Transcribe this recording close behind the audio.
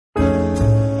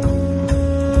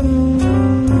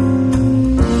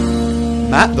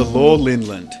Matt "The Law"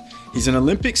 Lindland. He's an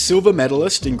Olympic silver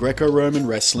medalist in Greco-Roman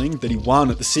wrestling that he won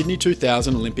at the Sydney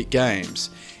 2000 Olympic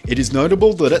Games. It is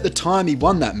notable that at the time he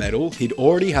won that medal, he'd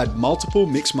already had multiple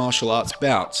mixed martial arts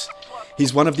bouts.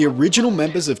 He's one of the original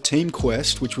members of Team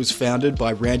Quest, which was founded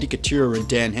by Randy Couture and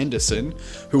Dan Henderson,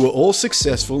 who were all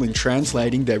successful in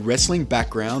translating their wrestling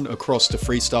background across to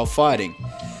freestyle fighting.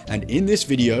 And in this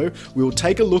video, we will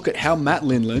take a look at how Matt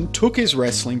Lindland took his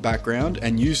wrestling background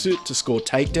and used it to score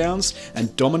takedowns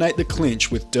and dominate the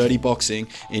clinch with dirty boxing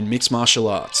in mixed martial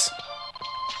arts.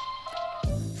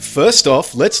 First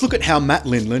off, let's look at how Matt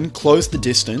Lindland closed the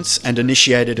distance and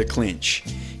initiated a clinch.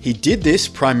 He did this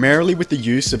primarily with the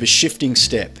use of a shifting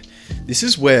step. This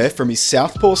is where, from his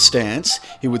southpaw stance,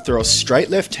 he would throw a straight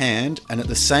left hand and at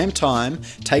the same time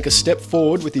take a step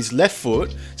forward with his left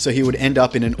foot so he would end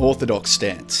up in an orthodox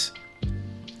stance.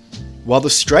 While the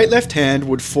straight left hand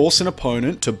would force an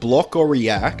opponent to block or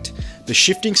react, the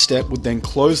shifting step would then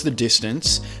close the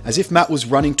distance as if Matt was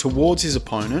running towards his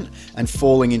opponent and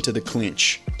falling into the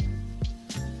clinch.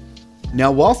 Now,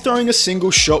 while throwing a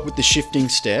single shot with the shifting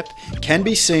step can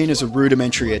be seen as a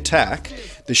rudimentary attack,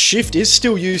 the shift is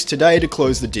still used today to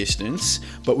close the distance,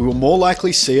 but we will more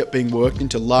likely see it being worked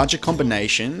into larger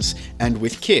combinations and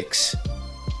with kicks.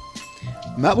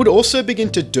 Matt would also begin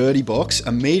to dirty box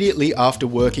immediately after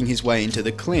working his way into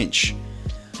the clinch.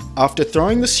 After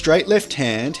throwing the straight left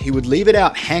hand, he would leave it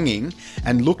out hanging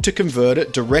and look to convert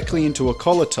it directly into a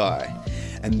collar tie.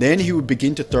 And then he would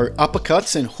begin to throw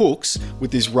uppercuts and hooks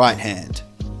with his right hand.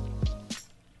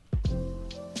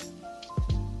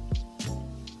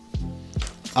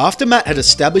 After Matt had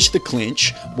established the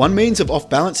clinch, one means of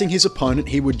off-balancing his opponent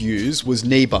he would use was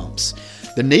knee bumps.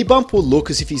 The knee bump will look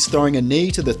as if he's throwing a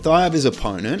knee to the thigh of his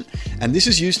opponent, and this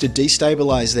is used to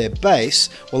destabilize their base,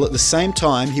 while at the same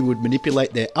time he would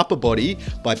manipulate their upper body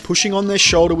by pushing on their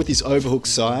shoulder with his overhook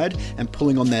side and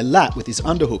pulling on their lat with his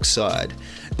underhook side.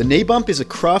 The knee bump is a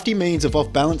crafty means of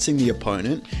off-balancing the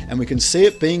opponent, and we can see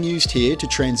it being used here to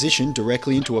transition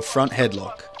directly into a front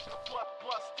headlock.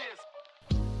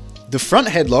 The front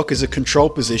headlock is a control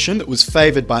position that was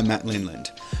favoured by Matt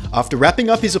Lindland. After wrapping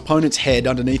up his opponent's head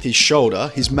underneath his shoulder,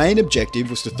 his main objective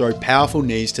was to throw powerful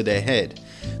knees to their head.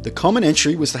 The common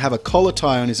entry was to have a collar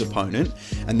tie on his opponent,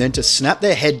 and then to snap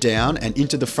their head down and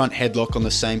into the front headlock on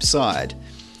the same side.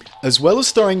 As well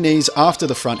as throwing knees after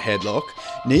the front headlock,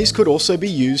 knees could also be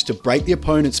used to break the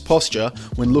opponent's posture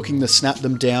when looking to snap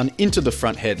them down into the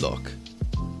front headlock.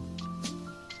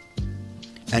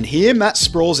 And here Matt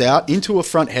sprawls out into a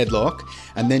front headlock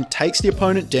and then takes the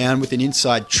opponent down with an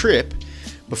inside trip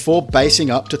before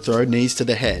basing up to throw knees to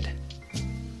the head.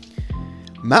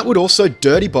 Matt would also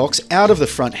dirty box out of the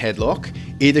front headlock,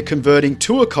 either converting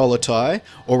to a collar tie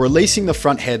or releasing the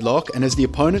front headlock, and as the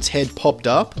opponent's head popped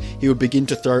up, he would begin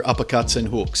to throw uppercuts and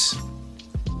hooks.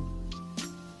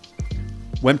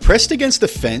 When pressed against the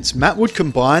fence, Matt would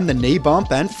combine the knee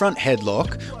bump and front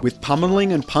headlock with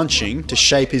pummeling and punching to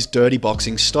shape his dirty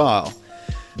boxing style,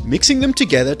 mixing them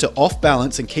together to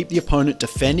off-balance and keep the opponent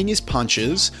defending his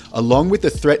punches, along with the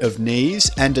threat of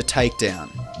knees and a takedown.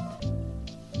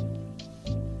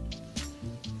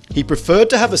 He preferred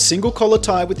to have a single collar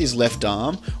tie with his left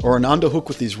arm or an underhook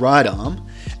with his right arm,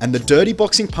 and the dirty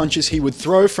boxing punches he would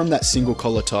throw from that single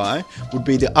collar tie would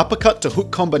be the uppercut to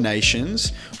hook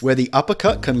combinations, where the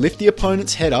uppercut can lift the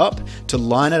opponent's head up to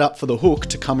line it up for the hook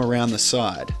to come around the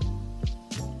side.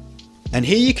 And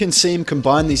here you can see him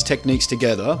combine these techniques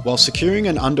together. While securing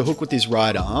an underhook with his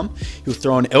right arm, he'll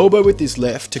throw an elbow with his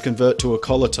left to convert to a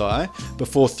collar tie,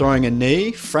 before throwing a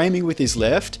knee, framing with his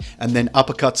left, and then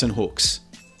uppercuts and hooks.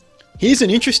 Here's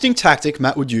an interesting tactic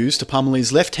Matt would use to pummel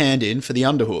his left hand in for the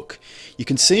underhook. You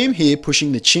can see him here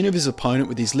pushing the chin of his opponent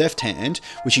with his left hand,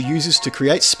 which he uses to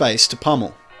create space to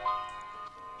pummel.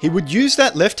 He would use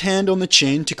that left hand on the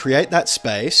chin to create that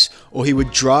space, or he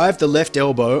would drive the left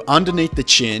elbow underneath the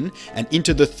chin and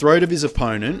into the throat of his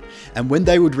opponent, and when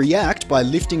they would react by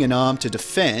lifting an arm to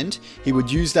defend, he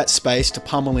would use that space to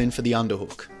pummel in for the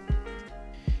underhook.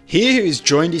 Here he has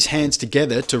joined his hands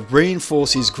together to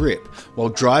reinforce his grip, while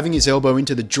driving his elbow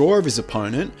into the jaw of his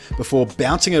opponent before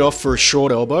bouncing it off for a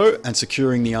short elbow and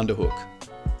securing the underhook.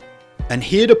 And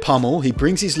here to pummel, he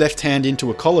brings his left hand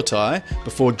into a collar tie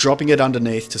before dropping it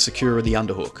underneath to secure the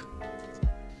underhook.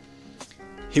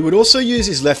 He would also use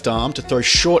his left arm to throw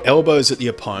short elbows at the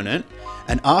opponent,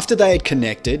 and after they had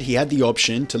connected, he had the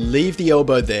option to leave the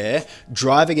elbow there,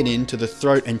 driving it into the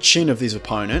throat and chin of his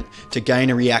opponent to gain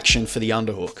a reaction for the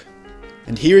underhook.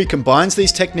 And here he combines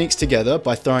these techniques together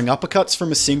by throwing uppercuts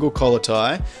from a single collar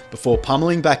tie, before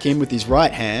pummeling back in with his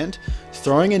right hand,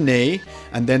 throwing a knee,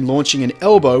 and then launching an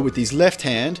elbow with his left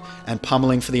hand and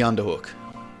pummeling for the underhook.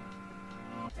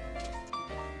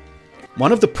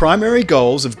 One of the primary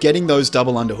goals of getting those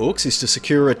double underhooks is to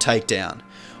secure a takedown.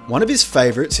 One of his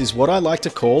favourites is what I like to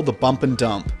call the bump and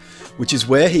dump, which is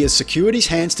where he has secured his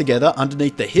hands together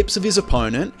underneath the hips of his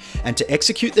opponent, and to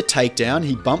execute the takedown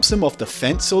he bumps them off the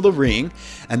fence or the ring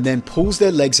and then pulls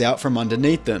their legs out from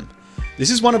underneath them.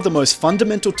 This is one of the most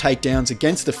fundamental takedowns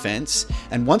against the fence,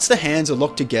 and once the hands are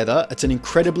locked together, it's an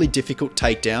incredibly difficult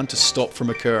takedown to stop from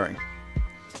occurring.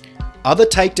 Other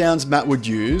takedowns Matt would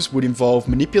use would involve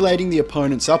manipulating the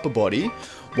opponent's upper body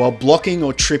while blocking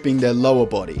or tripping their lower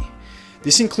body.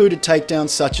 This included takedowns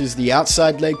such as the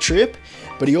outside leg trip,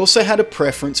 but he also had a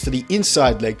preference for the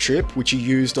inside leg trip, which he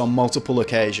used on multiple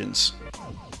occasions.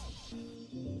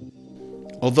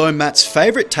 Although Matt's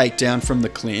favourite takedown from the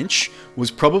clinch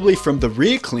was probably from the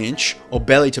rear clinch or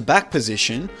belly to back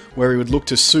position, where he would look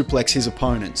to suplex his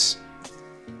opponents.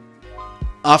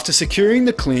 After securing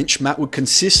the clinch, Matt would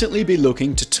consistently be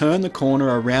looking to turn the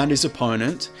corner around his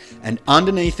opponent and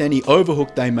underneath any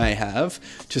overhook they may have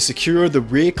to secure the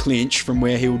rear clinch from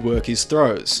where he would work his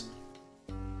throws.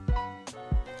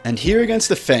 And here against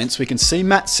the fence we can see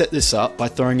Matt set this up by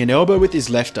throwing an elbow with his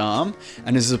left arm,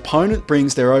 and as his opponent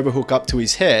brings their overhook up to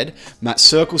his head, Matt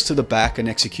circles to the back and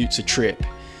executes a trip.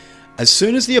 As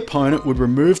soon as the opponent would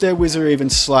remove their whizzer even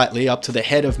slightly up to the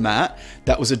head of Matt,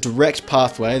 that was a direct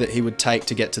pathway that he would take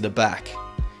to get to the back.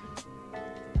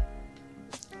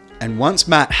 And once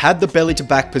Matt had the belly to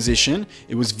back position,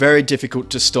 it was very difficult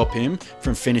to stop him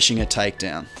from finishing a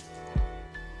takedown.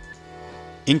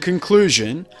 In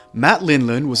conclusion, Matt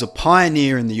Lindland was a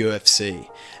pioneer in the UFC,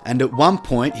 and at one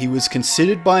point he was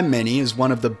considered by many as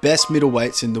one of the best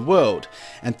middleweights in the world,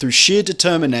 and through sheer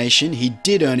determination he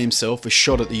did earn himself a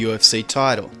shot at the UFC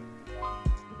title.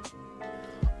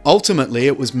 Ultimately,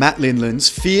 it was Matt Lindland's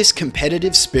fierce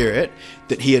competitive spirit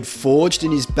that he had forged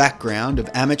in his background of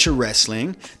amateur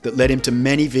wrestling that led him to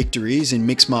many victories in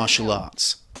mixed martial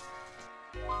arts.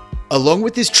 Along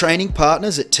with his training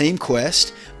partners at Team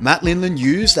Quest, Matt Lindland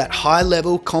used that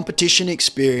high-level competition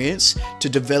experience to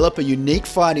develop a unique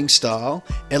fighting style,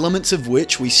 elements of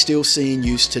which we still see in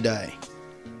use today.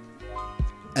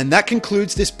 And that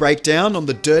concludes this breakdown on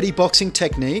the dirty boxing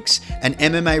techniques and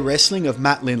MMA wrestling of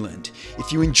Matt Lindland.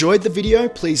 If you enjoyed the video,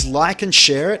 please like and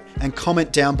share it and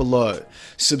comment down below.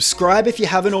 Subscribe if you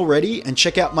haven't already, and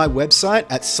check out my website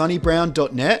at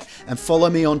sonnybrown.net and follow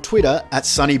me on Twitter at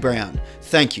sonnybrown.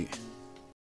 Thank you.